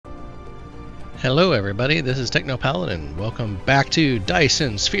Hello everybody, this is Techno Paladin. Welcome back to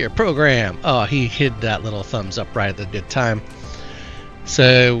Dyson Sphere Program. Oh, he hid that little thumbs up right at the good time.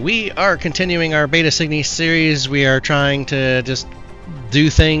 So we are continuing our Beta CygniI series. We are trying to just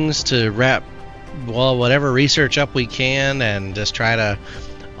do things to wrap, well, whatever research up we can and just try to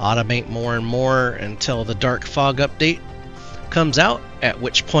automate more and more until the Dark Fog update comes out, at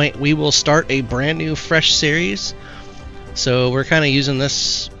which point we will start a brand new fresh series. So we're kind of using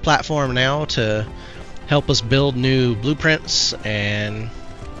this platform now to help us build new blueprints and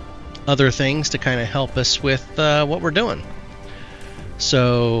other things to kind of help us with what we're doing.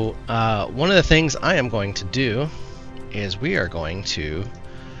 So one of the things I am going to do is we are going to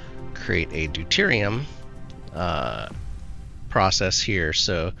create a deuterium process here.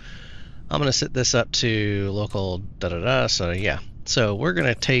 So I'm going to set this up to local so yeah. So we're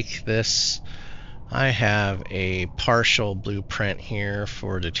going to take this. I have a partial blueprint here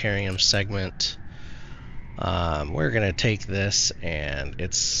for deuterium segment. We're going to take this and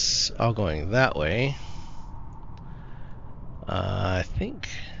it's all going that way. I think,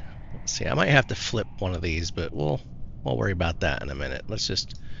 let's see, I might have to flip one of these, but we'll worry about that in a minute. Let's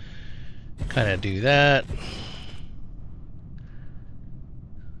just kind of do that.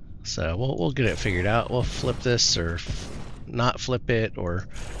 So we'll get it figured out. We'll flip this or not flip it or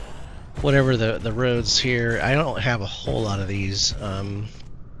whatever the roads here. I don't have a whole lot of these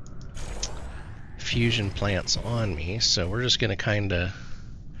fusion plants on me, so we're just gonna kind of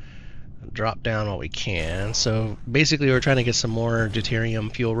drop down what we can. So basically we're trying to get some more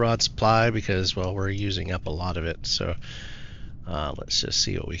deuterium fuel rod supply because, well, we're using up a lot of it. So let's just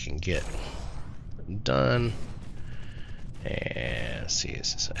see what we can get done. And let's see,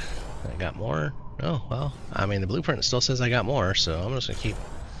 I got more. Oh well, I mean the blueprint still says I got more, so I'm just gonna keep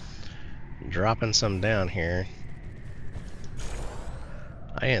dropping some down here.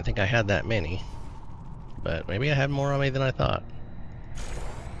 I didn't think I had that many, but maybe I had more on me than I thought.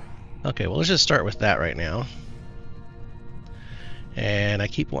 Okay, well, let's just start with that right now. And I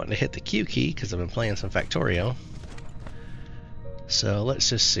keep wanting to hit the Q key because I've been playing some Factorio. So let's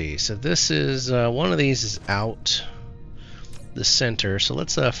just see. So this is one of these is out the center, so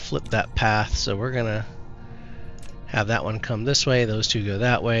let's flip that path. So we're gonna have that one come this way, those two go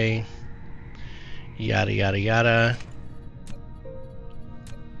that way, yada yada yada.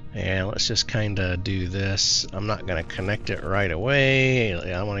 And let's just kind of do this. I'm not going to connect it right away.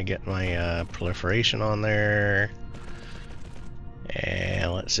 I want to get my proliferation on there.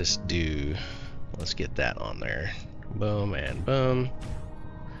 And let's get that on there. Boom and boom.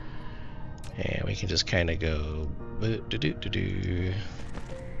 And we can just kind of go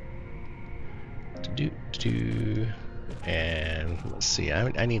and let's see,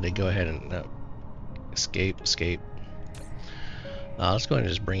 I need to go ahead and escape. Let's go ahead and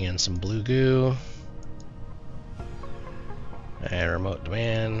just bring in some blue goo and remote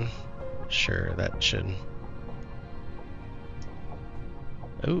demand. Sure, that should.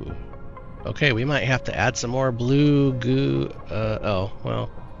 Ooh, okay, we might have to add some more blue goo. Oh,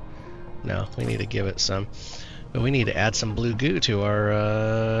 well, no, we need to give it some. But we need to add some blue goo to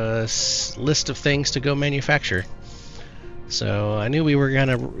our list of things to go manufacture. So I knew we were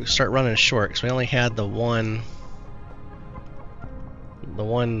gonna start running short because we only had the one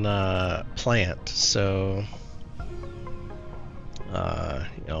plant. So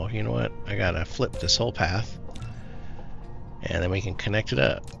you know what, I gotta flip this whole path and then we can connect it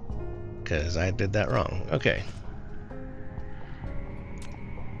up because I did that wrong. Okay,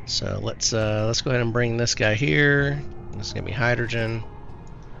 so let's go ahead and bring this guy here. This is gonna be hydrogen,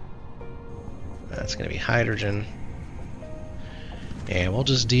 that's gonna be hydrogen, and we'll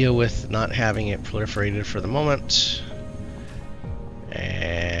just deal with not having it proliferated for the moment.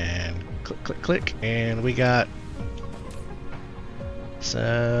 And click, and we got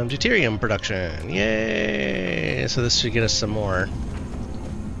some deuterium production. Yay! So this should get us some more.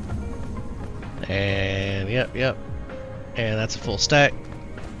 And yep, and that's a full stack.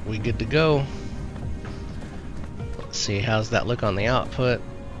 We good to go. Let's see, how's that look on the output?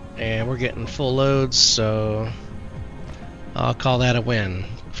 And we're getting full loads, so I'll call that a win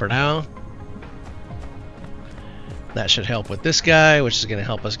for now. That should help with this guy, which is going to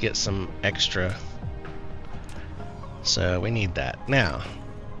help us get some extra. So we need that. Now,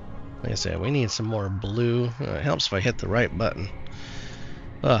 like I said, we need some more blue. It helps if I hit the right button.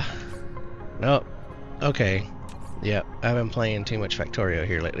 Nope. Okay. Yep, I've been playing too much Factorio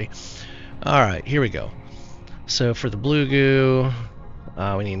here lately. Alright, here we go. So for the blue goo,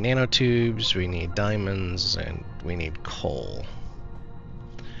 we need nanotubes, we need diamonds, and we need coal.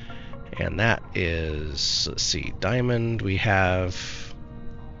 And that is, let's see, diamond, we have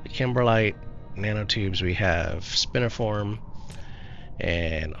the kimberlite, nanotubes, we have spiniform,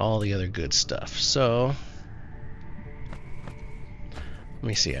 and all the other good stuff. So let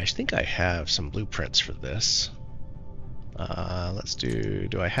me see. I think I have some blueprints for this. Let's do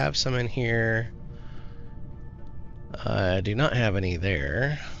I have some in here? I do not have any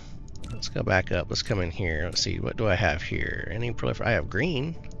there. Let's go back up. Let's come in here. Let's see. What do I have here? Any prolifer? I have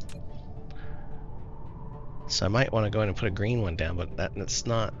green. So I might want to go in and put a green one down, but that's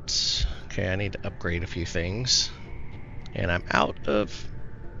not... Okay, I need to upgrade a few things. And I'm out of...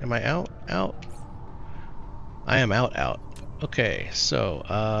 Am I out? Out? I am out. Okay,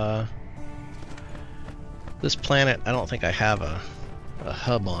 so, this planet, I don't think I have a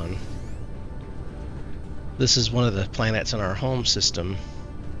hub on. This is one of the planets in our home system.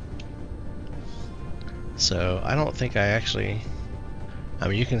 So, I don't think I actually... I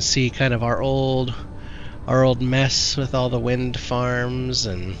mean, you can see kind of our old mess with all the wind farms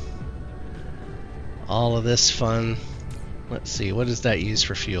and all of this fun. Let's see, what is that used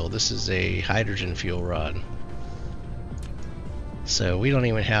for fuel? This is a hydrogen fuel rod. So we don't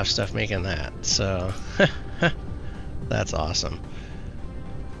even have stuff making that. So that's awesome.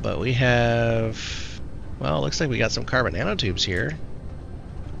 But we have, well, it looks like we got some carbon nanotubes here.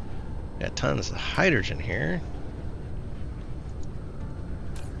 Got tons of hydrogen here.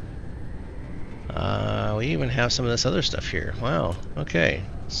 We even have some of this other stuff here. Wow. Okay.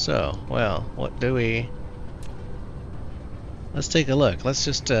 So, well, what do we... Let's take a look. Let's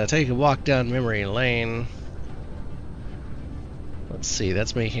just take a walk down memory lane. Let's see.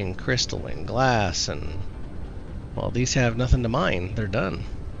 That's making crystal and glass, and... Well, these have nothing to mine. They're done.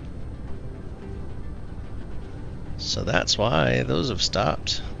 So that's why those have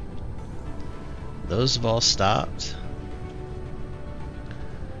stopped. Those have all stopped.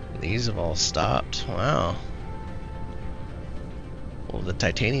 These have all stopped. Wow. Well, the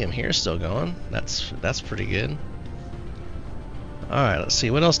titanium here is still going. That's pretty good. Alright, let's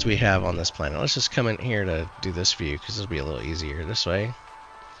see. What else do we have on this planet? Let's just come in here to do this view, because it'll be a little easier this way.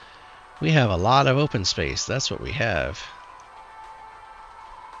 We have a lot of open space. That's what we have.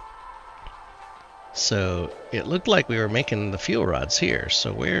 So, it looked like we were making the fuel rods here.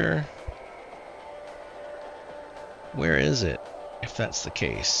 So where is it? If that's the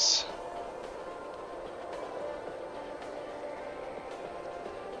case.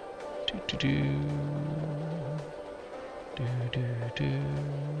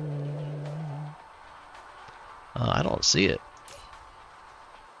 I don't see it.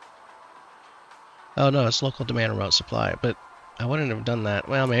 Oh no, it's local demand remote supply, but I wouldn't have done that.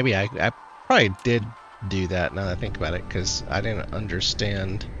 Well, maybe I probably did do that now that I think about it, because I didn't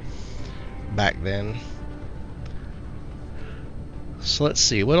understand back then. So let's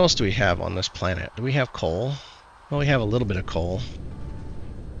see, what else do we have on this planet? Do we have coal? Well, we have a little bit of coal.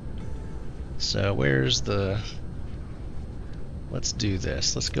 So where's the... Let's do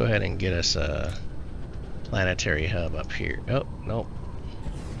this. Let's go ahead and get us a planetary hub up here. Oh, nope.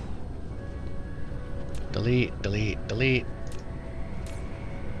 Delete, delete, delete.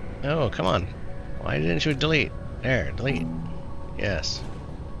 Oh, come on. Why didn't you delete? There, delete. Yes.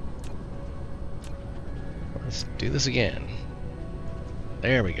 Let's do this again.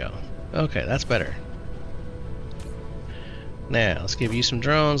 There we go. Okay, that's better. Now, let's give you some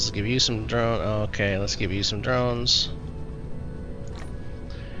drones. Let's give you some drone. Okay, let's give you some drones.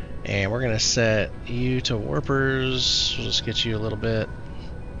 And we're going to set you to warpers. We'll just get you a little bit.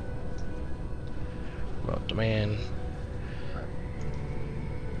 Remote demand.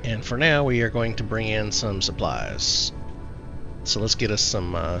 And for now, we are going to bring in some supplies. So let's get us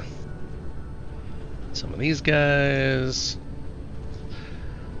some of these guys.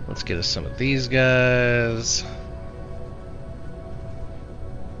 Let's get us some of these guys.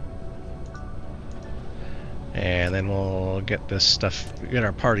 And then we'll get this stuff, get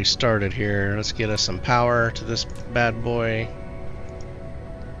our party started here. Let's get us some power to this bad boy.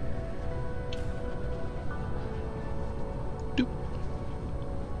 Doop.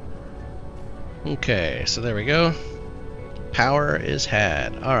 Okay, so there we go. Power is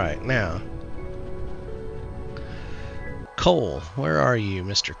had. Alright, now. Coal, where are you,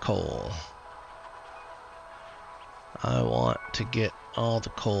 Mr. Coal? I want to get all the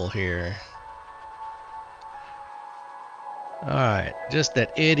coal here. Alright, just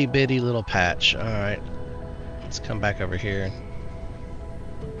that itty bitty little patch. Alright, let's come back over here.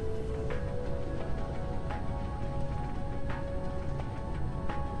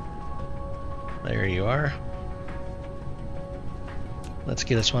 There you are. Let's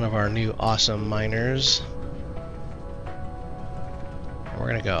get us one of our new awesome miners. We're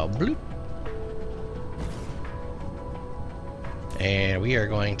gonna go bloop. And we are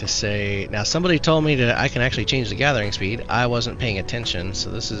going to say, now somebody told me that I can actually change the gathering speed. I wasn't paying attention, so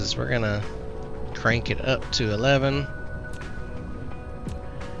this is, we're gonna crank it up to 11.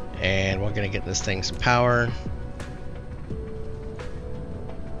 And we're gonna get this thing some power.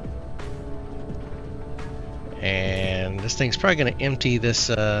 And this thing's probably gonna empty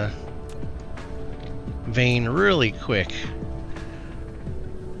this vein really quick.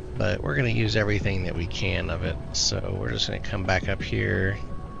 But we're going to use everything that we can of it. So we're just going to come back up here.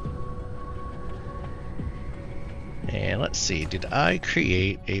 And let's see, did I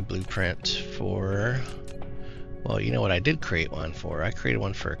create a blueprint for... Well, you know what I did create one for? I created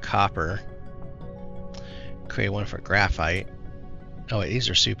one for copper. Created one for graphite. Oh wait,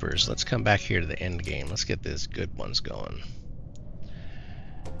 these are supers. Let's come back here to the end game. Let's get these good ones going.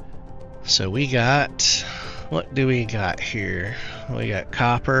 So we got... What do we got here? We got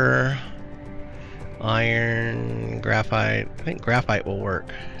copper, iron, graphite. I think graphite will work.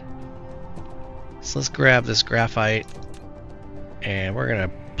 So let's grab this graphite and we're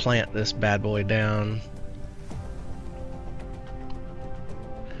gonna plant this bad boy down.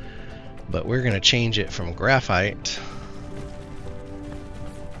 But we're gonna change it from graphite.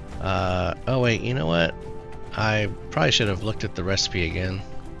 Oh wait, you know what? I probably should have looked at the recipe again.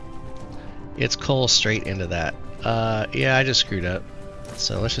 It's coal straight into that. Yeah, I just screwed up.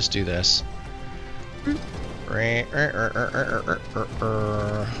 So let's just do this.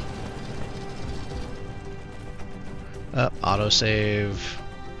 Autosave.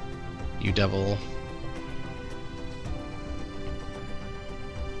 You devil.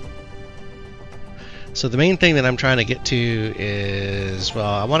 So the main thing that I'm trying to get to is, well,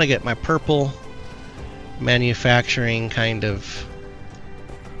 I want to get my purple manufacturing kind of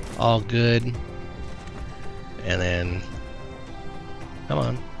all good, and then come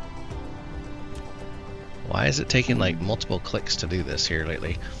on, why is it taking like multiple clicks to do this here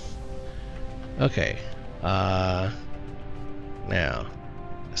lately? Okay, now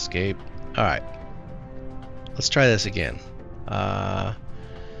escape. All right, let's try this again.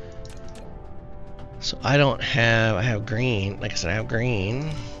 So I don't have, I have green, like I said, I have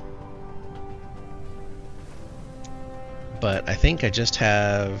green, but I think I just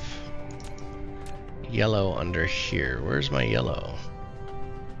have yellow under here. Where's my yellow?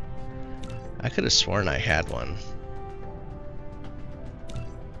 I could have sworn I had one.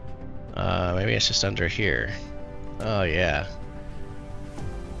 Maybe it's just under here. Oh yeah.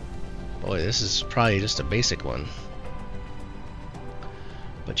 Boy, this is probably just a basic one.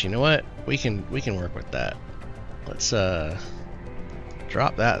 But you know what? We can work with that. Let's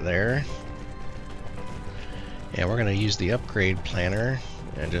drop that there. And we're going to use the upgrade planner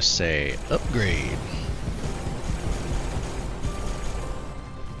and just say upgrade.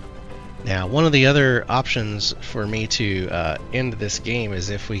 Now, one of the other options for me to end this game is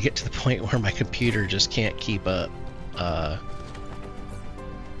if we get to the point where my computer just can't keep up.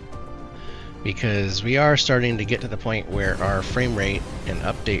 Because we are starting to get to the point where our frame rate and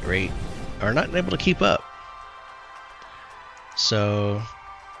update rate are not able to keep up. So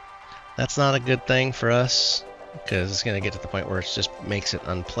that's not a good thing for us, because it's going to get to the point where it just makes it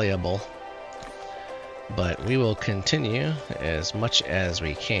unplayable. But we will continue as much as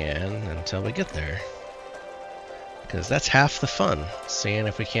we can until we get there, because that's half the fun, seeing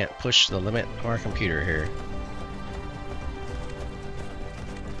if we can't push the limit of our computer here.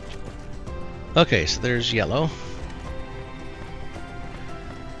 Okay, so there's yellow.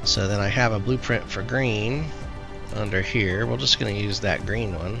 So then I have a blueprint for green under here. We're just going to use that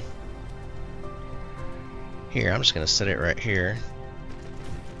green one. Here, I'm just going to set it right here.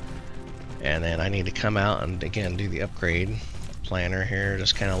 And then I need to come out and again do the upgrade planner here.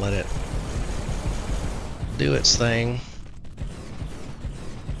 Just kind of let it do its thing.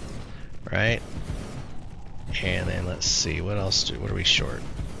 Right? And then let's see, what else what are we short?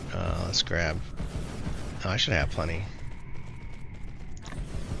 Let's grab, oh, I should have plenty.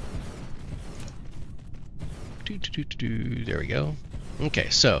 There we go. Okay,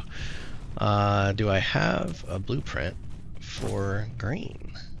 so do I have a blueprint for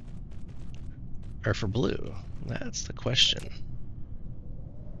green or for blue? That's the question.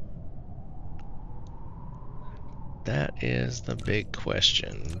 That is the big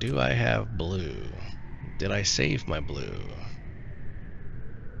question. Do I have blue? Did I save my blue?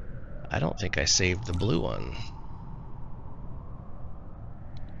 I don't think I saved the blue one.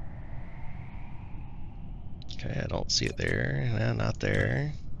 Okay, I don't see it there. No, not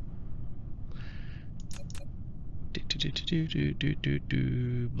there.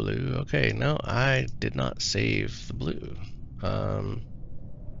 Blue. Okay, no, I did not save the blue.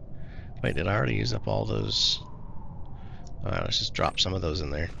 Wait, did I already use up all those Alright, let's just drop some of those in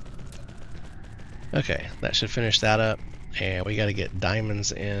there. Okay, that should finish that up. And we got to get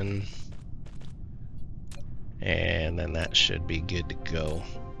diamonds in. And then that should be good to go.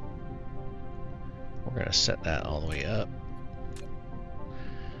 We're going to set that all the way up.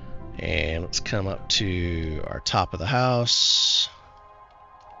 And let's come up to our top of the house.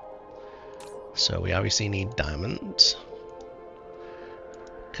 So we obviously need diamonds,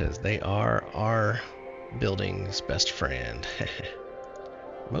 because they are our building's best friend.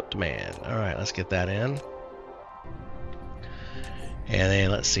 Remote demand. Alright, let's get that in. And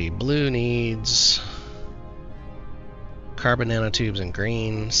then let's see, blue needs carbon nanotubes and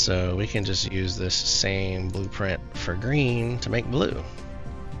green, so we can just use this same blueprint for green to make blue.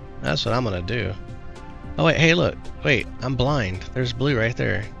 That's what I'm gonna do. Oh wait, hey look, wait, I'm blind. There's blue right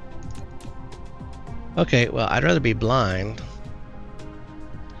there. Okay, well I'd rather be blind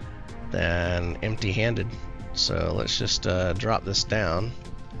than empty-handed. So let's just drop this down.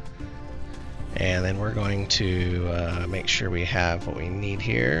 And then we're going to make sure we have what we need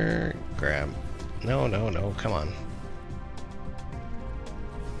here. Grab. No, come on.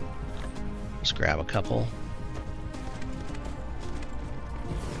 Just grab a couple.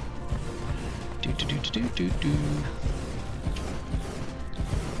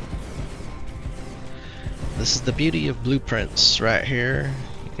 This is the beauty of blueprints right here.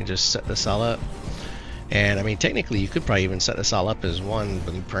 You can just set this all up. And I mean, technically you could probably even set this all up as one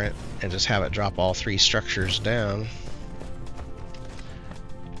blueprint and just have it drop all three structures down.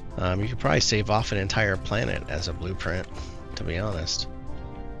 You could probably save off an entire planet as a blueprint, to be honest.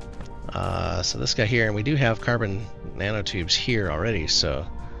 So this guy here, and we do have carbon nanotubes here already, so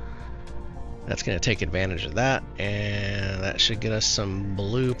that's going to take advantage of that, and that should get us some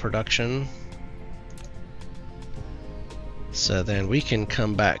blue production. So then we can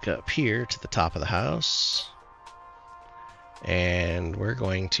come back up here to the top of the house, and we're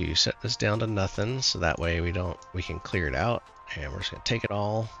going to set this down to nothing, so that way we can clear it out, and we're just going to take it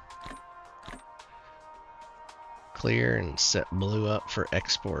all, clear, and set blue up for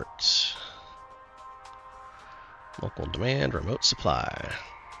export. Local demand, remote supply.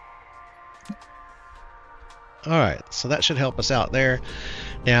 Alright, so that should help us out there.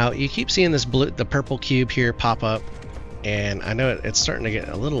 Now you keep seeing this blue, the purple cube here pop up, and I know it's starting to get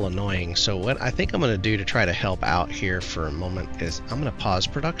a little annoying. So what I think I'm going to do to try to help out here for a moment is I'm going to pause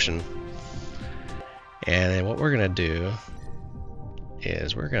production. And then what we're going to do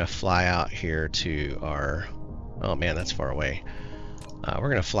is we're going to fly out here to our, oh man, that's far away. We're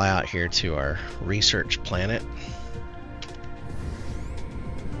going to fly out here to our research planet.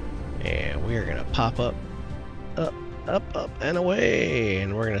 And we're going to pop up, and away.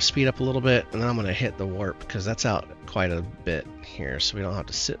 And we're going to speed up a little bit, and then I'm going to hit the warp because that's out quite a bit here, so we don't have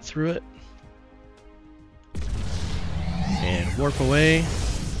to sit through it. And warp away.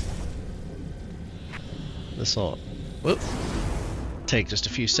 This will take just a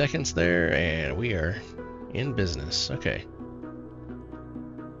few seconds there, and we are in business. Okay.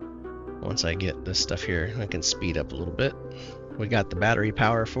 Once I get this stuff here, I can speed up a little bit. We got the battery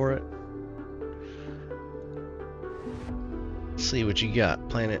power for it. Let's see what you got,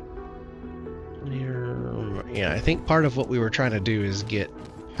 planet. Yeah, I think part of what we were trying to do is get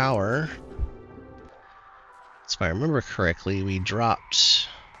power. So if I remember correctly, we dropped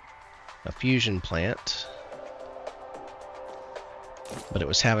a fusion plant, but it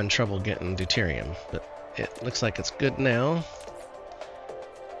was having trouble getting deuterium. But it looks like it's good now.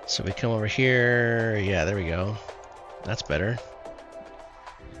 So we come over here. Yeah, there we go. That's better.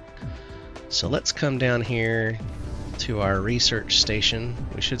 So let's come down here to our research station.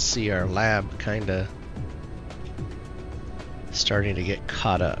 We should see our lab kinda starting to get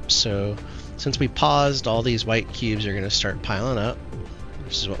caught up. So since we paused, all these white cubes are gonna start piling up,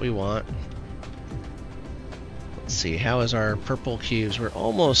 which is what we want. Let's see, how is our purple cubes? We're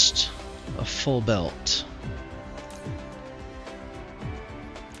almost a full belt.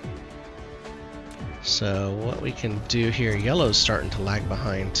 So what we can do here, yellow's starting to lag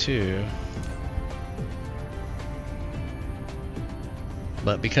behind too.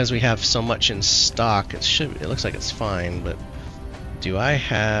 But because we have so much in stock, it looks like it's fine. But do I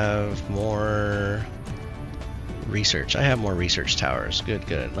have more research? I have more research towers.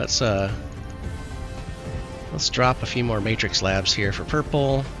 Good. Let's drop a few more matrix labs here for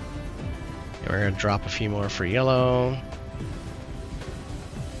purple. And we're gonna drop a few more for yellow.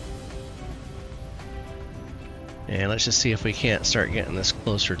 And let's just see if we can't start getting this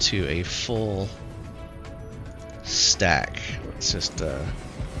closer to a full stack. Let's just so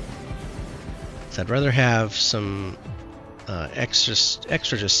I'd rather have some extra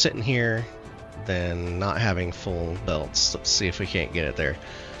just sitting here than not having full belts. Let's see if we can't get it there.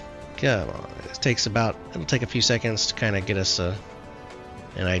 Come on. It'll take a few seconds to kind of get us an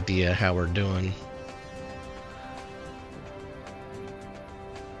idea how we're doing.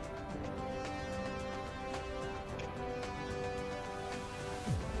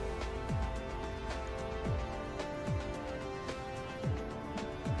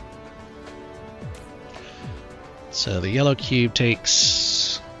 So the yellow cube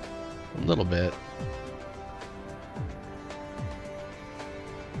takes a little bit.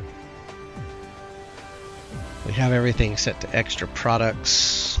 We have everything set to extra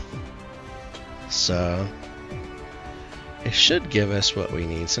products, so it should give us what we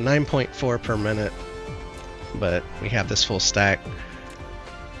need. So 9.4 per minute, but we have this full stack.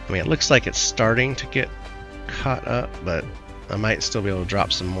 I mean, it looks like it's starting to get caught up, but I might still be able to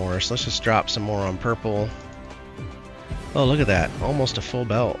drop some more. So let's just drop some more on purple. Oh, look at that. Almost a full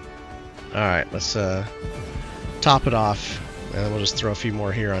belt. Alright, let's top it off, and then we'll just throw a few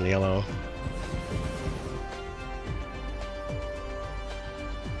more here on yellow.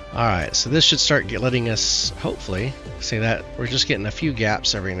 Alright, so this should start letting us, hopefully, see that we're just getting a few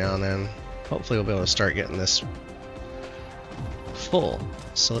gaps every now and then. Hopefully we'll be able to start getting this full.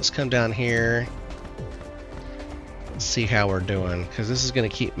 So let's come down here. Let's see how we're doing, because this is going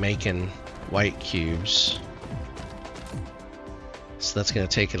to keep making white cubes. So that's going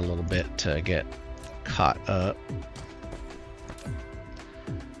to take it a little bit to get caught up.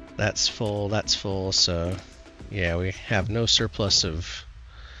 That's full, so yeah, we have no surplus of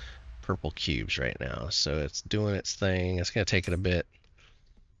purple cubes right now. So it's doing its thing. It's going to take it a bit.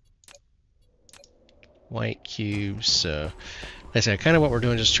 White cubes, so like I said, kind of what we're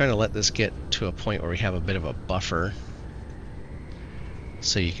doing, just trying to let this get to a point where we have a bit of a buffer.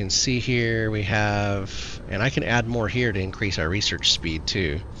 So you can see here we have, and I can add more here to increase our research speed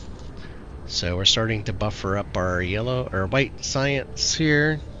too. So we're starting to buffer up our yellow or white science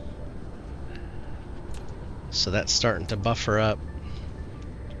here. So that's starting to buffer up.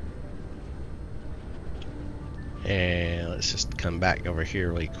 And let's just come back over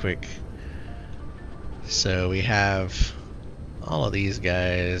here really quick. So we have all of these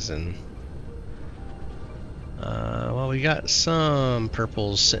guys, and well, we got some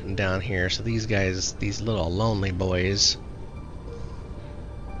purples sitting down here. So these guys, these little lonely boys,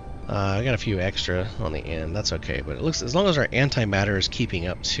 I got a few extra on the end. That's okay, but it looks, as long as our antimatter is keeping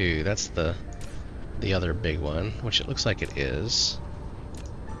up too, that's the other big one, which it looks like it is.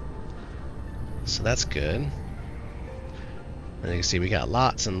 So that's good. And you can see we got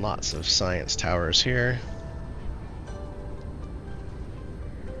lots and lots of science towers here.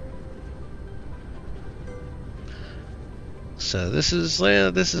 So this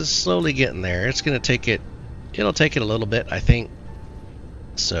is slowly getting there. It's gonna take it. It'll take it a little bit, I think.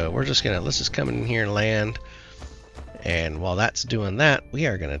 So we're just gonna, let's just come in here and land. And while that's doing that, we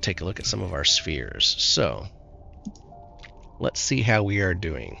are gonna take a look at some of our spheres. So let's see how we are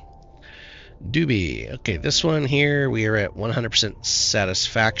doing. Doobie. Okay, this one here we are at 100%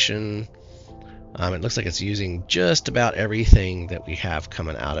 satisfaction. It looks like it's using just about everything that we have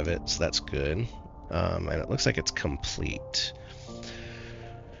coming out of it, so that's good. And it looks like it's complete.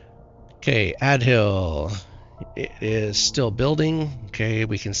 Okay, Adhill. It is still building. Okay,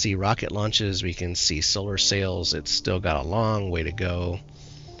 we can see rocket launches, we can see solar sails. It's still got a long way to go,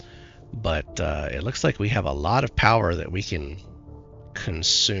 but it looks like we have a lot of power that we can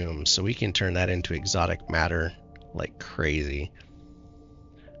consume, so we can turn that into exotic matter like crazy.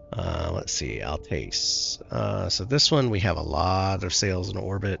 Let's see, Altace. So this one, we have a lot of sails in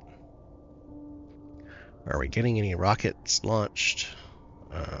orbit. Are we getting any rockets launched?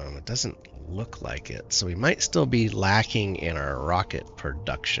 It doesn't look like it, so we might still be lacking in our rocket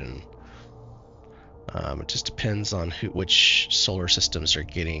production. It just depends on which solar systems are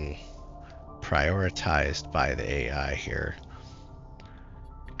getting prioritized by the AI here.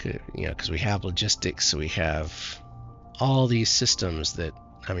 You know, because we have logistics, so we have all these systems that,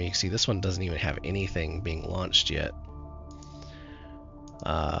 I mean, you can see this one doesn't even have anything being launched yet.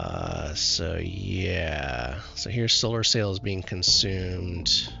 So yeah, so here's solar sails being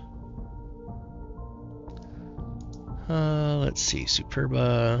consumed. Let's see,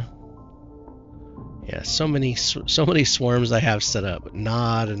 Superba. Yeah, so many swarms I have set up, but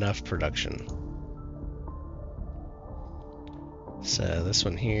not enough production. So this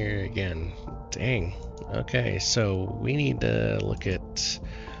one here again, dang. Okay, so we need to look at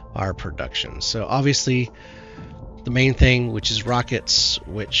our production. So obviously the main thing, which is rockets,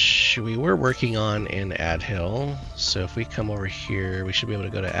 which we were working on in Adhill. So if we come over here, we should be able to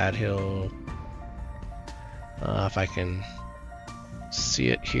go to Adhill. If I can see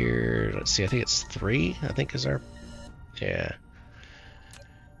it here. Let's see, I think it's 3, I think is our, yeah.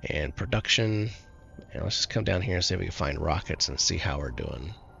 And production. And let's just come down here and see if we can find rockets and see how we're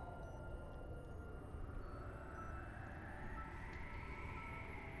doing.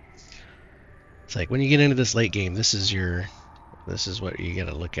 It's like when you get into this late game, this is what you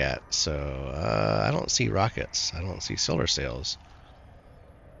gotta look at. So I don't see rockets. I don't see solar sails.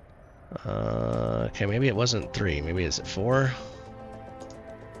 Okay, maybe it wasn't 3. Maybe is it 4?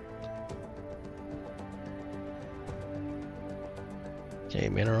 Okay,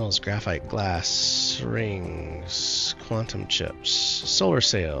 minerals, graphite, glass, rings, quantum chips, solar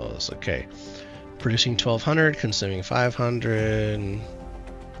sails. Okay, producing 1200, consuming 500.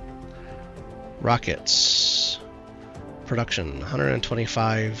 Rockets. Production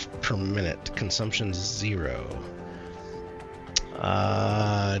 125 per minute. Consumption 0.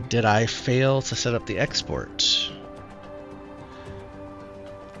 Did I fail to set up the export?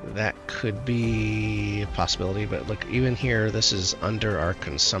 That could be a possibility, but look, even here, this is under our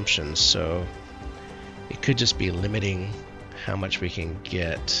consumption, so it could just be limiting how much we can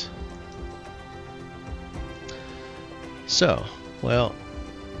get. So, well,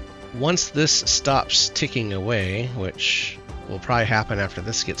 once this stops ticking away, which will probably happen after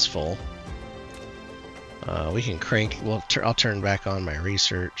this gets full, we can crank. Well, I'll turn back on my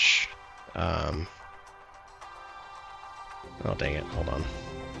research. Oh dang it! Hold on.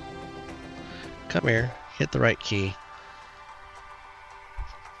 Come here. Hit the right key.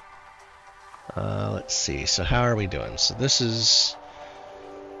 Let's see. So how are we doing? So this is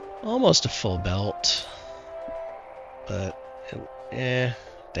almost a full belt, but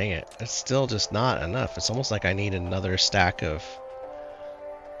dang it, it's still just not enough. It's almost like I need another stack of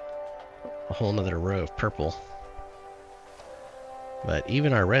a whole nother row of purple. But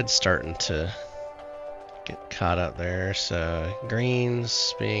even our red's starting to get caught up there. So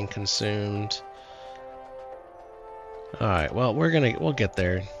green's being consumed. Alright, well we'll get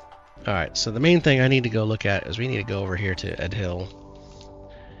there. Alright, so the main thing I need to go look at is we need to go over here to Ed Hill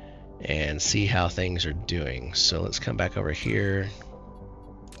and see how things are doing. So let's come back over here.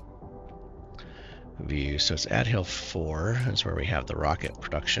 View. So it's Ad Hill 4 is where we have the rocket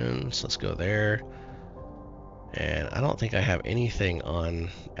production. So let's go there. And I don't think I have anything on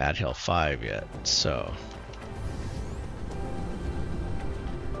Ad Hill 5 yet. So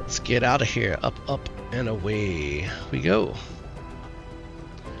let's get out of here. Up, up, and away we go.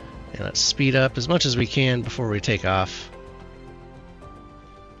 And let's speed up as much as we can before we take off,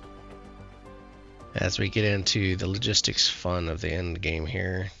 as we get into the logistics fun of the end game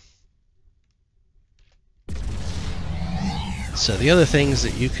here. So the other things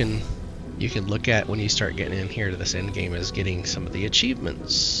that you can look at when you start getting in here to this end game is getting some of the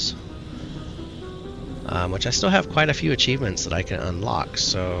achievements, which I still have quite a few achievements that I can unlock.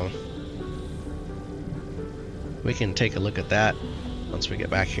 So we can take a look at that once we get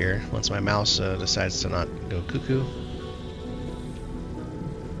back here. Once my mouse decides to not go cuckoo.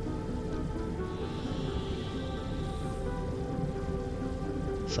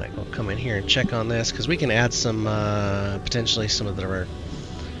 It's like we'll come in here and check on this, because we can add some potentially some of our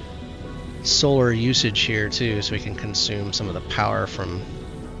solar usage here too, so we can consume some of the power from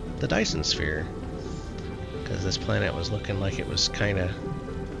the Dyson Sphere, because this planet was looking like it was kind of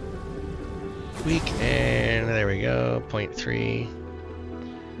weak. And there we go, 0.3.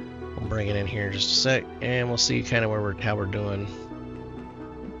 We'll bring it in here in just a sec, and we'll see kind of how we're doing.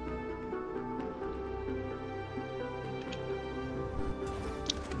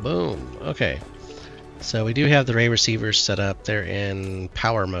 Boom. Okay. So we do have the ray receivers set up. They're in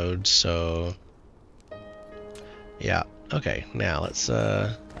power mode, so yeah. Okay, now let's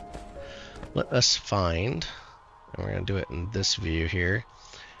let us find, and we're gonna do it in this view here.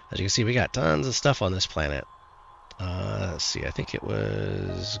 As you can see, we got tons of stuff on this planet. Let's see, I think it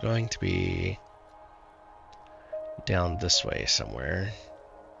was going to be down this way somewhere.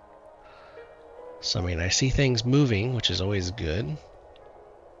 So I mean, I see things moving, which is always good.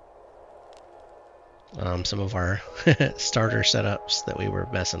 Some of our starter setups that we were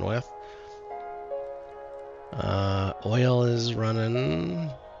messing with. Oil is running.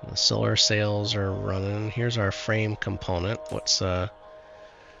 The solar sails are running. Here's our frame component. What's so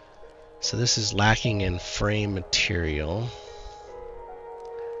this is lacking in frame material.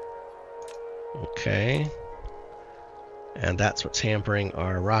 Okay. And that's what's hampering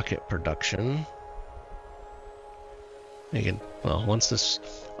our rocket production. Well, once this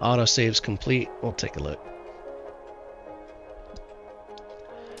autosave's complete, we'll take a look.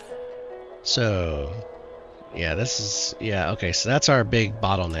 So, yeah, okay, so that's our big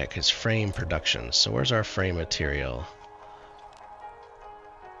bottleneck, is frame production. So where's our frame material?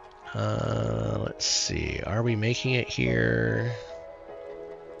 Let's see. Are we making it here?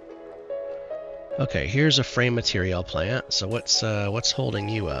 Okay, here's a frame material plant. So what's holding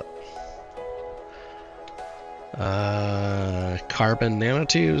you up? Carbon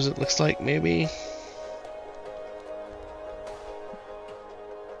nanotubes, it looks like, maybe.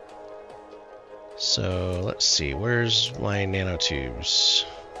 So let's see, where's my nanotubes?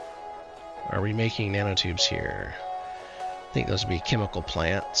 Are we making nanotubes here? I think those would be chemical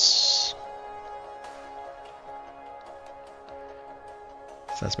plants.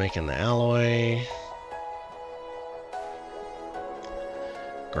 So that's making the alloy.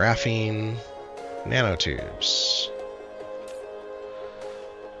 Graphene nanotubes.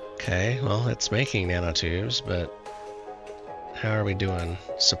 Okay, well, it's making nanotubes, but how are we doing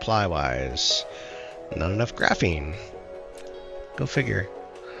supply-wise? Not enough graphene. Go figure.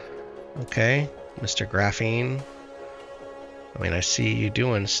 Okay, Mr. Graphene. I mean, I see you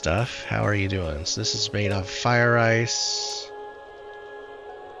doing stuff. How are you doing? So this is made of fire ice.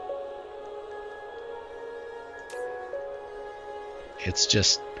 It's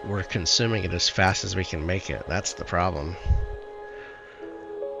just we're consuming it as fast as we can make it. That's the problem.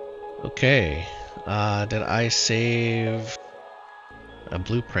 Okay. Did I save a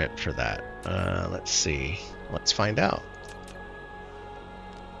blueprint for that? Let's see. Let's find out.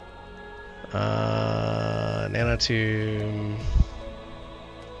 Nanotube.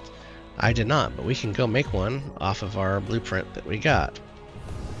 I did not, but we can go make one off of our blueprint that we got.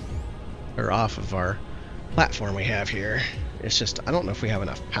 Or off of our platform we have here. It's just, I don't know if we have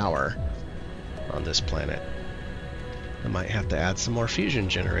enough power on this planet. I might have to add some more fusion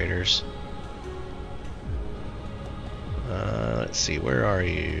generators. Let's see, where are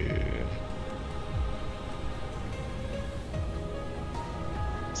you?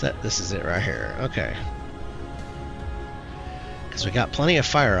 This is it right here. Okay. Because we got plenty of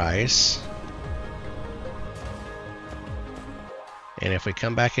fire ice. And if we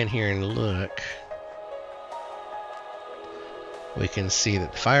come back in here and look, we can see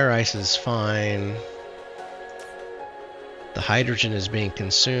that fire ice is fine. The hydrogen is being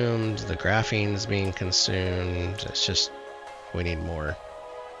consumed. The graphene is being consumed. It's just, we need more.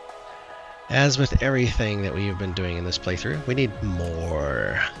 As with everything that we've been doing in this playthrough, we need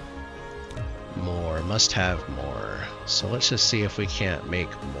more. More. Must have more. So let's just see if we can't make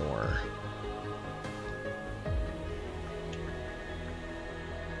more.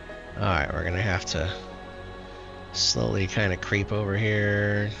 Alright, we're gonna have to slowly kind of creep over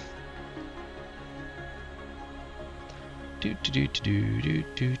here.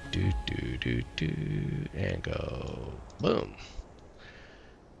 And go boom.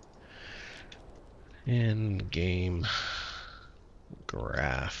 In game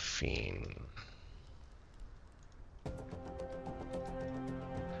graphene.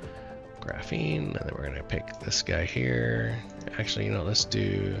 And then we're gonna pick this guy here. Actually, you know, let's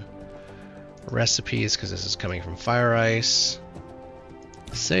do recipes because this is coming from fire ice.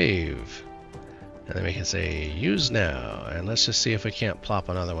 Save. And then we can say use now. And let's just see if we can't plop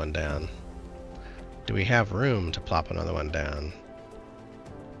another one down. Do we have room to plop another one down?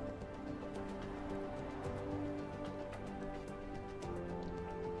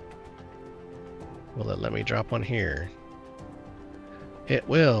 Will it let me drop one here? It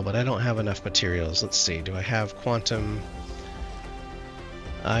will, but I don't have enough materials. Let's see, do I have quantum?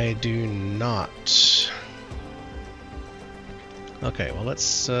 I do not. Okay, well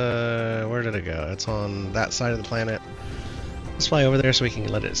let's, where did it go? It's on that side of the planet. Let's fly over there so we can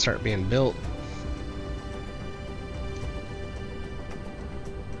let it start being built.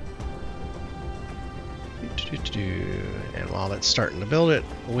 And while it's starting to build it,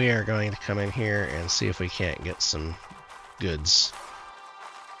 we are going to come in here and see if we can't get some goods.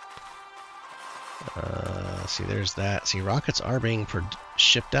 See, there's that. See, rockets are being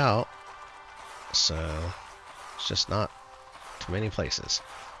shipped out, so it's just not too many places.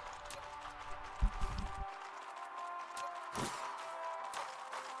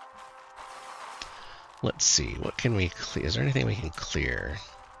 Let's see, what can we clear? Is there anything we can clear?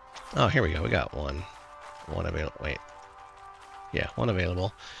 Oh, here we go. We got one. One available. Wait. Yeah, one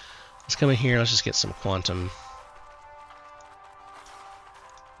available. Let's come in here. Let's just get some quantum.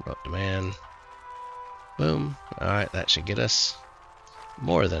 Up demand. Boom. Alright, that should get us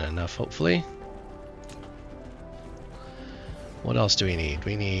more than enough, hopefully. What else do we need?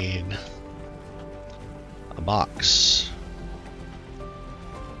 We need a box.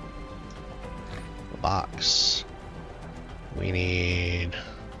 A box. We need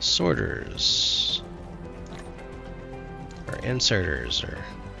sorters. Or inserters, or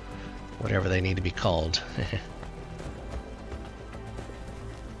whatever they need to be called.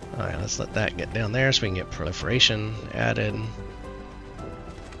 Alright, let's let that get down there so we can get proliferation added.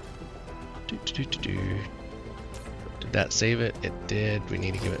 Did that save it? It did. We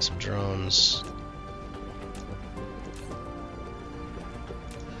need to give it some drones.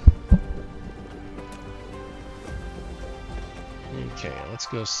 Okay, let's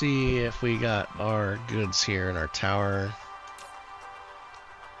go see if we got our goods here in our tower.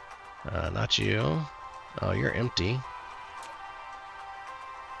 Not you. Oh, you're empty.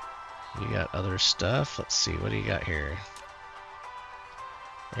 You got other stuff. Let's see, what do you got here?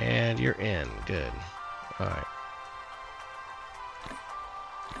 And you're in. Good. Alright.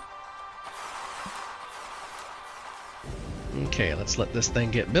 Okay, let's let this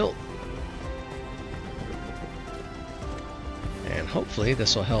thing get built. And hopefully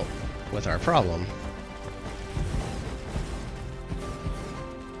this will help with our problem.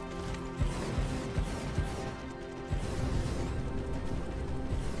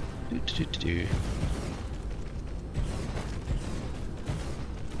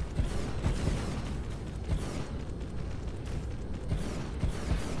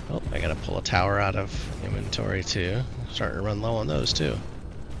 Oh, I gotta pull a tower out of inventory too. Starting to run low on those too.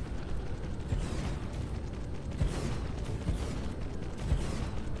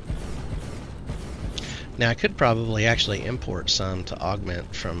 Now I could probably actually import some to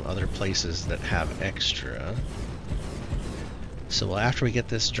augment from other places that have extra. So after we get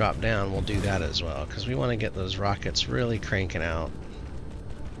this dropped down, we'll do that as well, because we want to get those rockets really cranking out.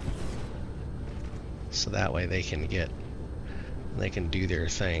 So that way they can do their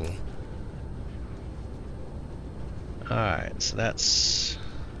thing. Alright, so that's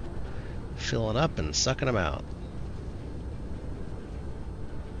filling up and sucking them out.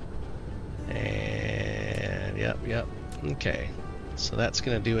 And yep. Okay. So that's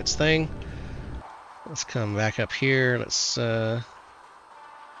gonna do its thing. Let's come back up here. Let's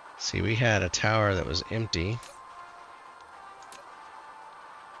see, we had a tower that was empty.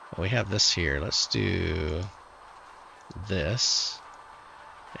 Well, we have this here. Let's do this.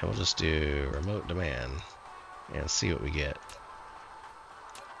 And we'll just do remote demand and see what we get.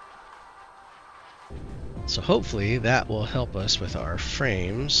 So hopefully that will help us with our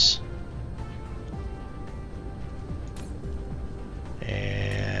frames.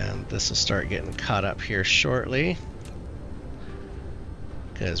 And this will start getting caught up here shortly.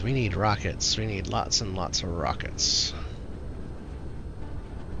 Because we need rockets. We need lots and lots of rockets.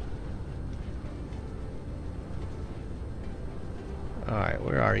 Alright,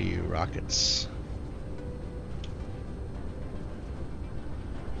 where are you, rockets?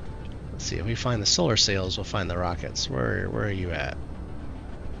 Let's see, if we find the solar sails, we'll find the rockets. Where are you at?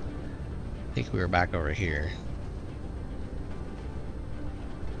 I think we were back over here.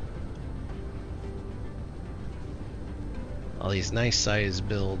 All these nice sized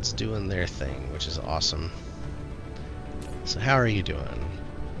builds doing their thing, which is awesome. So how are you doing?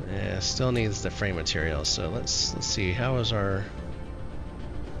 Yeah, still needs the frame material. So let's see, how is our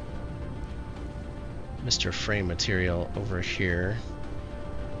Mr. Frame material over here?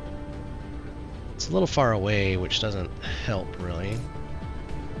 It's a little far away, which doesn't help really.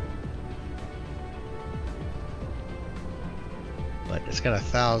 But it's got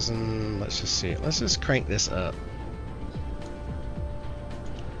 1,000. Let's just see. Let's just crank this up.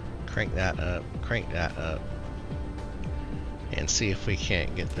 Crank that up, and see if we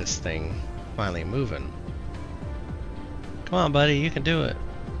can't get this thing finally moving. Come on, buddy, you can do it.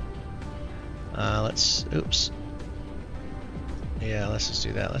 Oops. Yeah, let's just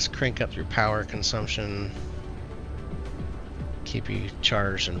do that. Let's crank up your power consumption. Keep you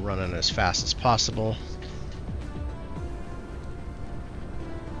charged and running as fast as possible.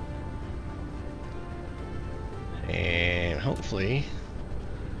 And hopefully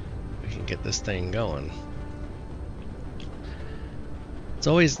get this thing going.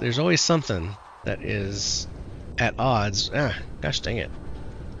 There's always something that is at odds. Gosh dang it.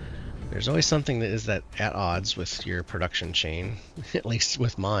 There's always something that is at odds with your production chain, at least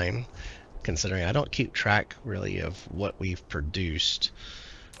with mine, considering I don't keep track really of what we've produced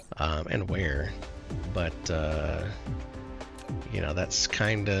and where. But you know, that's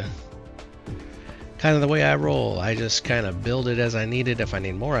kind of the way I roll. I just kind of build it as I need it. If I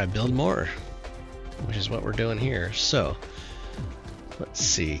need more, I build more, which is what we're doing here. So let's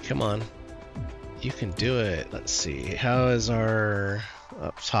see, come on, you can do it. Let's see, how is our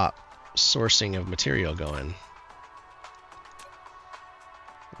up top sourcing of material going?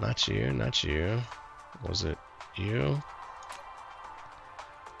 Not you. Was it you?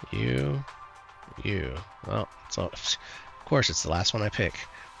 You. Well, it's all, of course it's the last one I pick.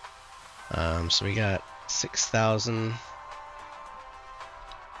 So we got 6,000.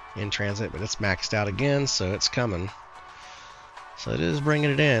 in transit, but it's maxed out again, so it's coming. So it is bringing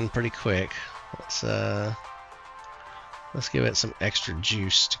it in pretty quick. Let's give it some extra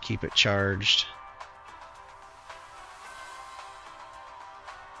juice to keep it charged.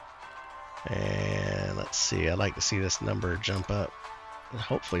 And let's see, I'd like to see this number jump up and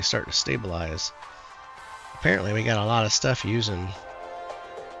hopefully start to stabilize. Apparently we got a lot of stuff using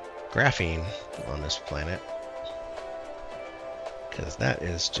graphene on this planet, because that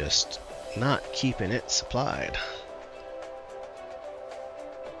is just not keeping it supplied.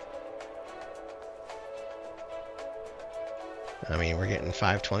 I mean, we're getting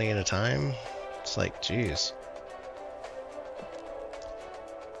 520 at a time. It's like, geez.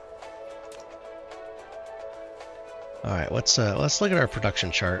 All right, let's look at our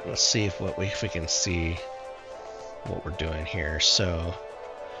production chart. Let's see if we can see what we're doing here. So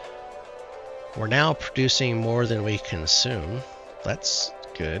we're now producing more than we consume. That's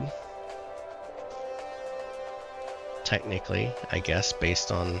good. Technically, I guess,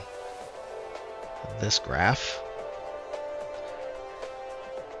 based on this graph.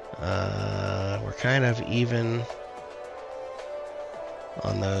 We're kind of even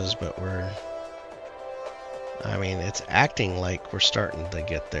on those, but I mean, it's acting like we're starting to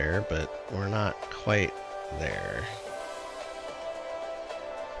get there, but we're not quite there.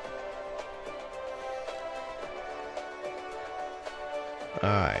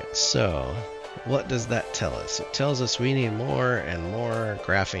 Alright, so what does that tell us? It tells us we need more and more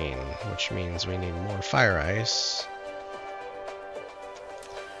graphene, which means we need more fire ice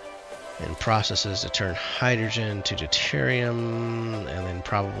and processes to turn hydrogen to deuterium, and then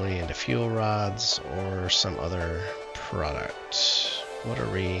probably into fuel rods or some other product. What are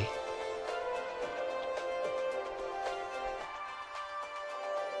we?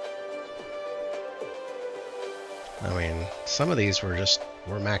 I mean, some of these were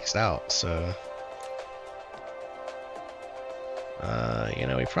maxed out, so you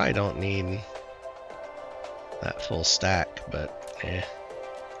know, we probably don't need that full stack, but eh.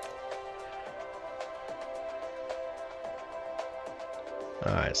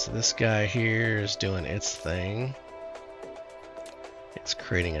 Alright, so this guy here is doing its thing. It's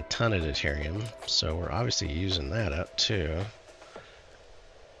creating a ton of deuterium, so we're obviously using that up too.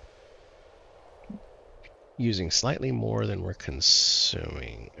 Using slightly more than we're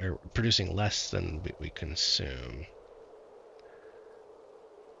consuming, or producing less than we consume.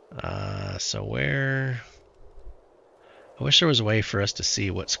 So where... I wish there was a way for us to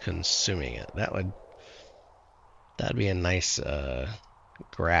see what's consuming it. That'd be a nice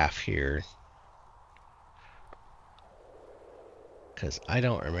graph here, because I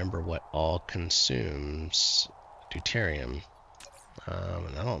don't remember what all consumes deuterium,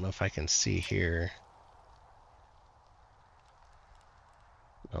 and I don't know if I can see here.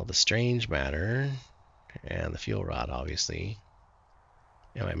 Well, the strange matter and the fuel rod, obviously.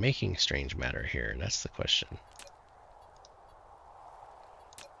 Am I making strange matter here? That's the question.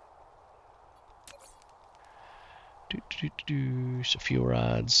 So fuel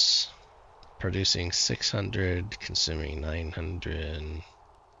rods producing 600, consuming 900.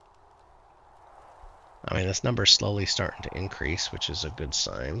 I mean, this number's slowly starting to increase, which is a good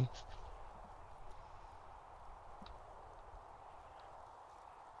sign.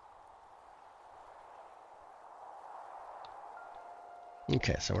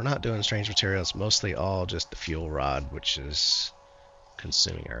 Okay, so we're not doing strange materials, mostly all just the fuel rod, which is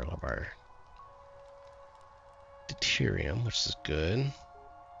consuming all of our deuterium, which is good.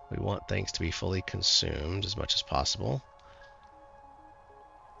 We want things to be fully consumed as much as possible.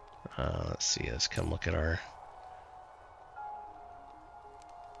 Let's see, let's come look at our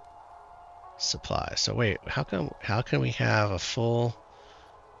supply. So wait, how can we have a full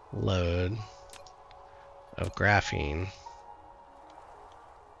load of graphene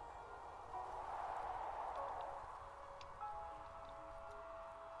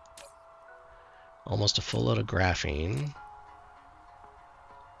almost a full load of graphene.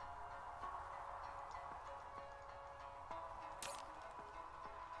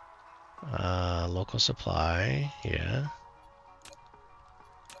 Local supply, yeah.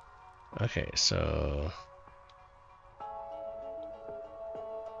 Okay, so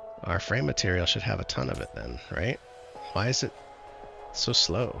our frame material should have a ton of it then, right? Why is it so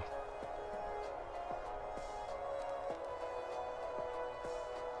slow?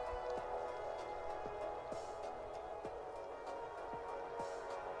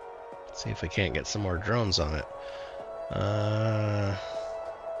 See if we can't get some more drones on it.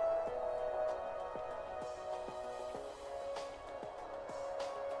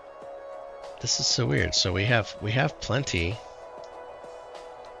 This is so weird. So we have plenty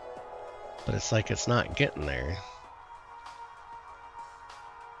But it's like it's not getting there.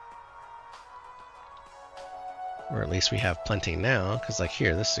 Or at least we have plenty now, because like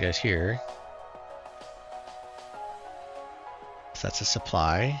here, this guy's here. So that's a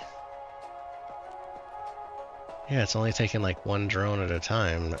supply. Yeah, it's only taking like one drone at a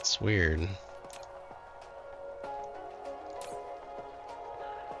time. That's weird.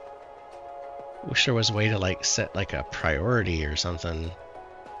 Wish there was a way to like set like a priority or something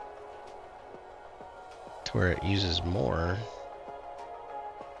to where it uses more.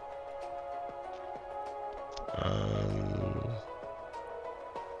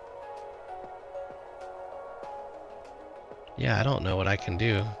 Yeah, I don't know what I can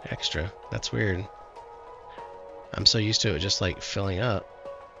do extra. That's weird. I'm so used to it just like filling up.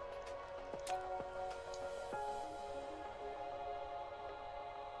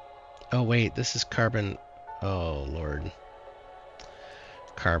 Oh wait, this is carbon. Oh Lord.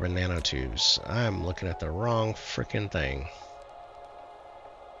 Carbon nanotubes. I'm looking at the wrong frickin' thing.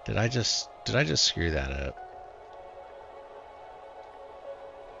 Did I just screw that up?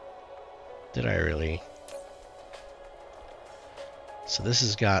 Did I really? So this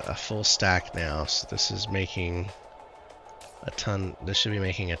has got a full stack now, so this is making a ton. This should be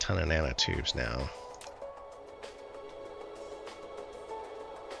making a ton of nanotubes now.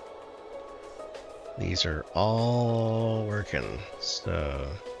 These are all working, so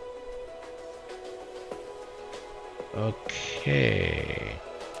okay.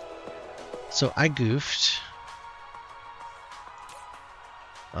 So I goofed.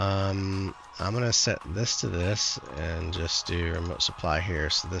 I'm gonna set this to this and just do remote supply here.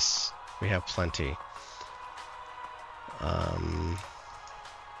 So this, we have plenty.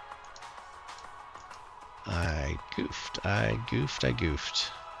 I goofed.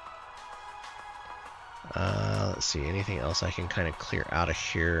 Let's see, anything else I can kind of clear out of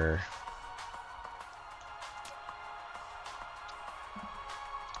here?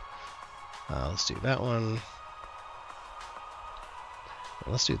 Let's do that one.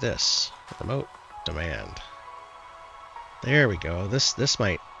 Let's do this. Remote demand. There we go. This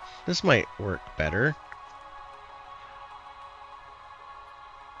might work better.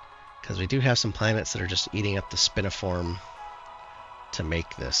 Because we do have some planets that are just eating up the spiniform to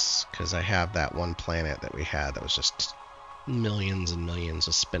make this. Because I have that one planet that we had that was just millions and millions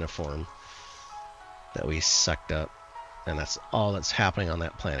of spiniform that we sucked up. And that's all that's happening on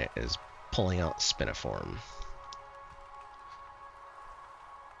that planet, is pulling out spiniform.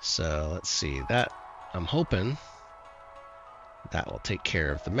 So let's see, that I'm hoping that will take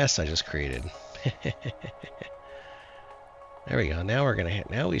care of the mess I just created. There we go. Now we're gonna hit.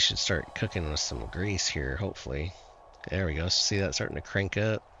 Now we should start cooking with some grease here, hopefully. There we go. See that starting to crank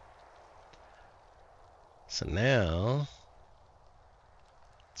up. So now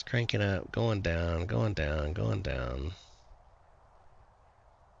it's cranking up, going down, going down, going down.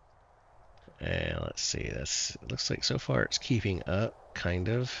 And let's see, it looks like so far it's keeping up, kind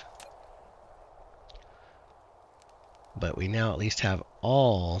of. But we now at least have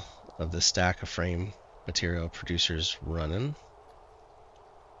all of the stack of frame material producers running.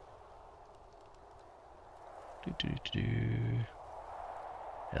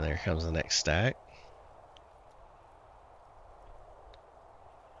 And there comes the next stack.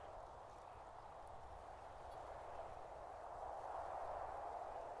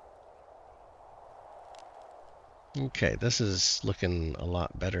 Okay, this is looking a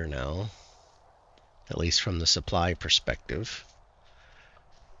lot better now, at least from the supply perspective.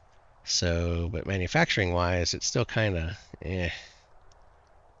 So, but manufacturing wise, it's still kind of eh.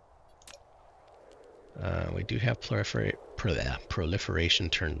 We do have proliferation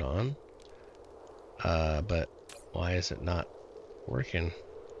turned on, but why is it not working?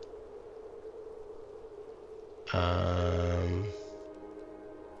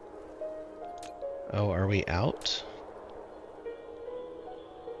 Oh, are we out?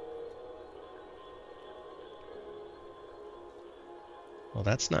 Well,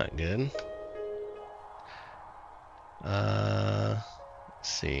 that's not good. Let's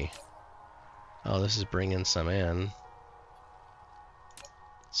see. Oh, this is bringing some in.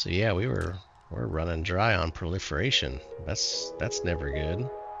 So yeah, we're running dry on proliferation. That's never good.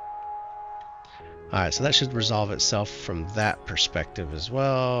 Alright, so that should resolve itself from that perspective as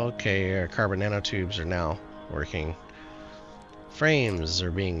well. Okay, our carbon nanotubes are now working. Frames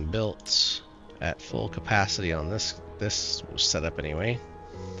are being built at full capacity on this setup anyway.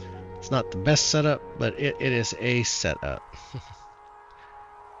 It's not the best setup, but it is a setup.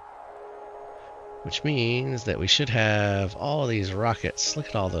 Which means that we should have all of these rockets. Look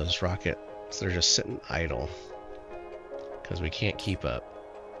at all those rockets. They're just sitting idle because we can't keep up.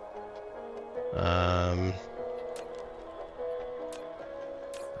 I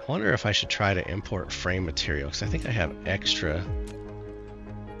wonder if I should try to import frame material, because I think I have extra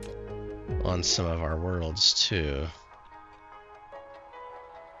on some of our worlds too.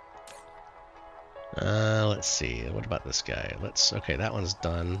 Let's see. What about this guy? Okay, that one's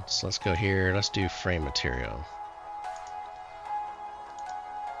done. So let's go here. Let's do frame material.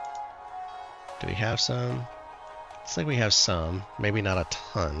 Do we have some? Looks like we have some. Maybe not a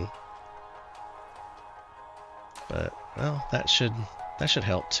ton. But well, that should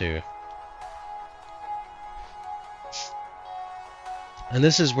help too. And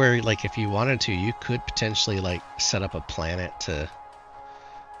this is where, like, if you wanted to, you could potentially like set up a planet to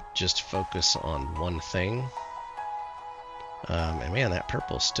just focus on one thing. And man, that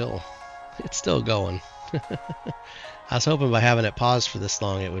purple's still going. I was hoping by having it paused for this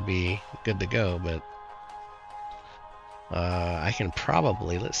long it would be good to go, but I can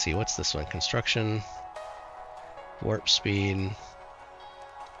probably, let's see, what's this one? Construction, warp speed,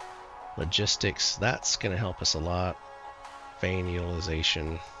 logistics, that's going to help us a lot. Vein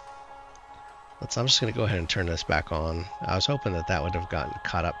utilization. I'm just going to go ahead and turn this back on. I was hoping that would have gotten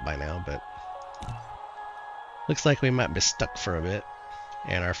caught up by now, but looks like we might be stuck for a bit.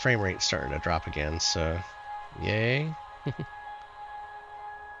 And our frame rate's starting to drop again, so yay.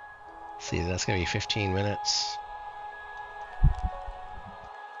 See, that's going to be 15 minutes.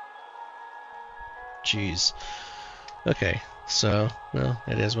 Jeez. Okay, so, well,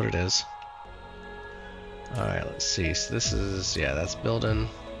 it is what it is. Alright, let's see. So this is, yeah, that's building.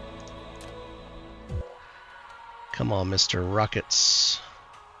 Come on, Mr. Rockets.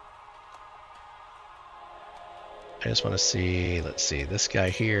 I just want to see, let's see, this guy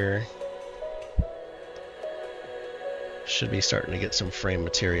here should be starting to get some frame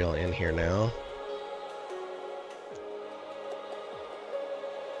material in here now.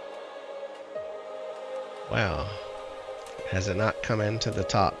 Wow. Has it not come into the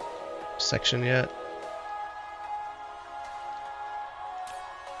top section yet?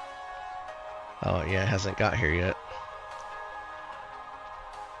 Oh, yeah, it hasn't got here yet.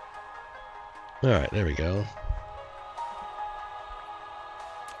 Alright, there we go.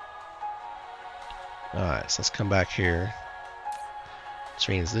 Alright, so let's come back here. Which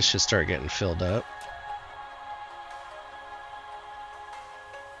means this should start getting filled up.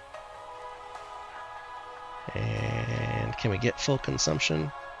 And can we get full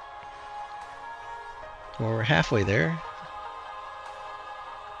consumption? Well, we're halfway there.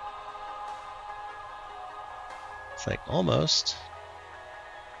 It's like almost.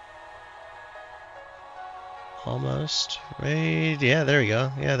 Almost. Right. Yeah, there we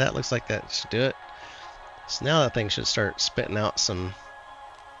go. Yeah, that looks like that should do it. So now that thing should start spitting out some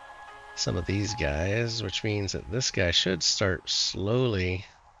of these guys, which means that this guy should start slowly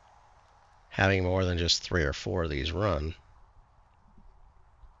having more than just 3 or 4 of these run.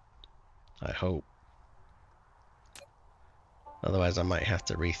 I hope. Otherwise I might have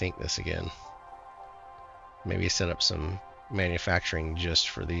to rethink this again. Maybe set up some manufacturing just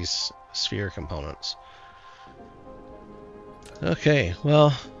for these sphere components. Okay,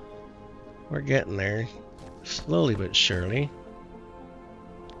 well, we're getting there. Slowly but surely.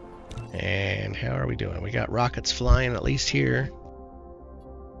 And how are we doing? We got rockets flying, at least here.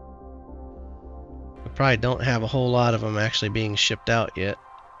 We probably don't have a whole lot of them actually being shipped out yet.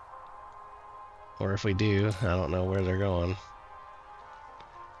 Or if we do, I don't know where they're going.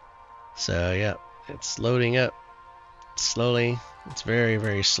 So, yeah. It's loading up slowly. It's very,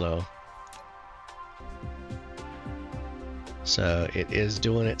 very slow. So it is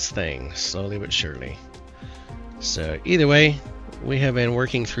doing its thing, slowly but surely. So either way, we have been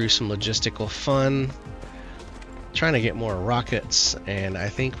working through some logistical fun, trying to get more rockets, and I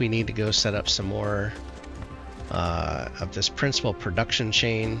think we need to go set up some more of this principal production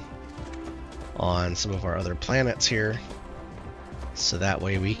chain on some of our other planets here. So that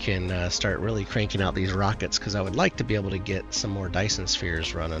way we can start really cranking out these rockets, because I would like to be able to get some more Dyson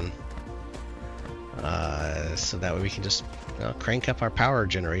spheres running. So that way we can just crank up our power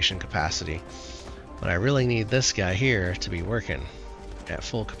generation capacity. But I really need this guy here to be working at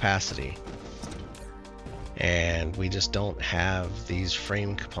full capacity. And we just don't have these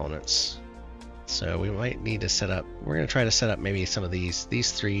frame components. So we might need to set up, we're going to try to set up maybe some of these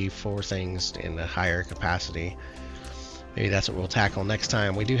 3-4 things in a higher capacity. Maybe that's what we'll tackle next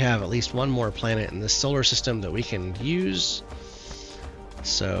time. We do have at least one more planet in this solar system that we can use,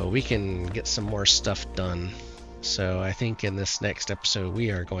 so we can get some more stuff done. So I think in this next episode we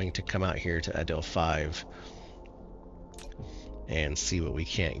are going to come out here to Adil 5 and see what we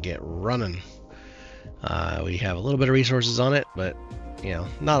can't get running. We have a little bit of resources on it, but you know,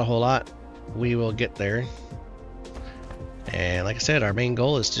 not a whole lot. we will get there. And like I said, our main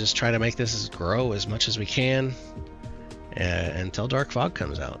goal is to just try to make this grow as much as we can until Dark Fog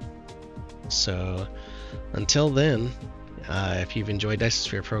comes out. So until then, if you've enjoyed Dyson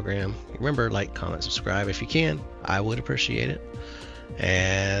Sphere Program, remember, like, comment, subscribe if you can. I would appreciate it.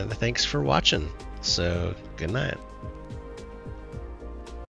 And thanks for watching. So good night.